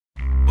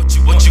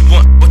what you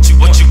want,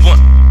 what you want.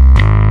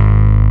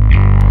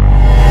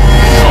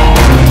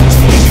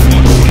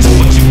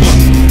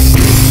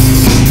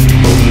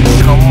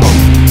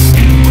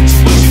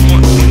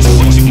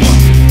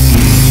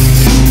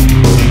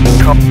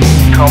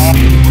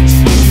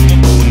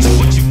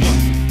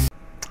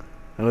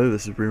 Hello,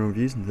 this is Rerun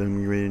Reviews, and today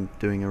we're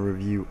doing a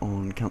review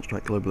on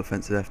Counter-Strike Global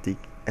Offensive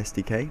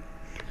SDK.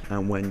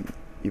 And when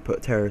you put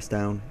a terrorist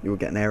down, you will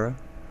get an error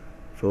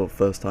for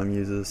first-time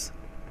users,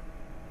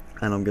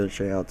 and I'm going to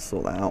show you how to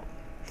sort that out.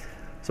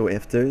 So what you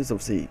have to do is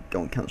obviously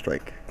go on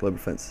Counter-Strike Global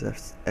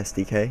Offensive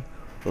SDK.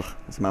 Ugh,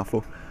 that's a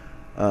mouthful.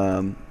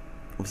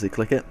 Obviously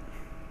click it.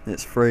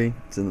 It's free.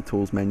 It's in the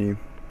tools menu.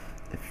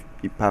 If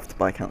you have to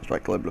buy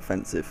Counter-Strike Global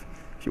Offensive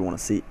if you want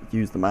to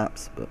use the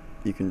maps, but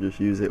you can just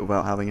use it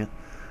without having it.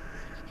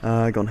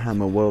 Go on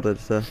Hammer World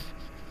Editor.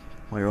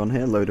 While you're on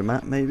here, load a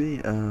map maybe,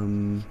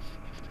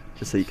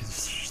 just so you can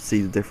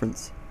see the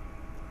difference.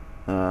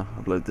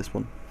 Upload this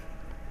one.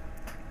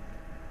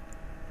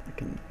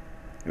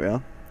 Here we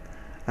are.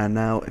 And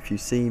now if you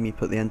see me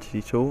put the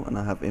entity tool, and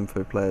I have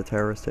info player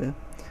terrorist here,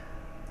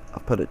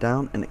 I've put it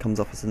down and it comes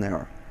up as an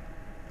error,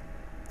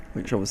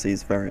 which obviously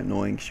is very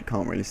annoying because you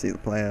can't really see the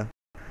player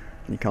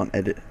and you can't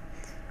edit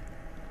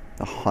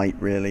the height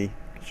really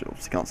because you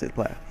obviously can't see the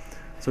player.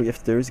 So what you have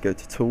to do is go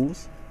to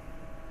Tools,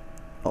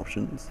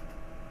 Options,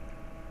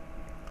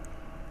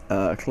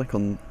 click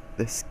on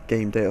this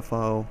game data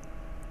file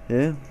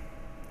here,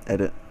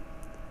 Edit,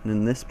 and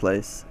in this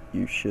place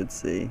you should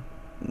see,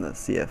 in the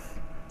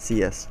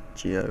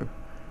CSGO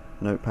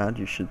notepad,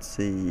 you should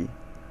see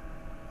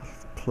a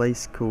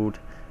place called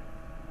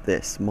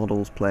this,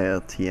 Models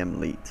Player TM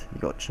Elite. You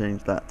got to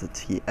change that to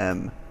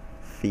TM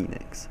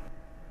Phoenix.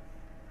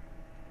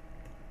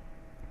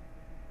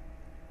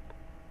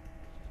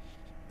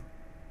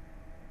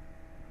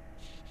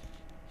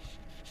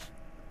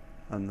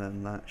 And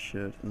then that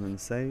should, and then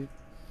save,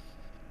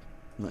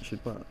 and that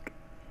should work.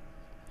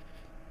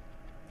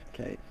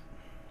 Okay,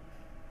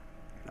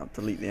 now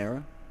delete the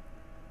error,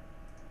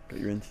 go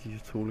your entity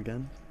tool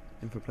again,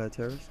 info player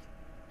terrorist,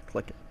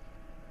 click it,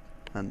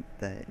 and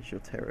there is your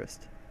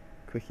terrorist.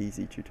 Quick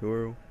easy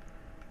tutorial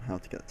on how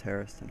to get the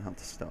terrorist and how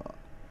to start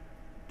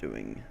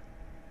doing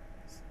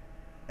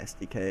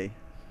SDK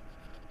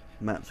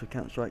maps with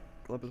Counter-Strike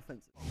Global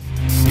Offensive.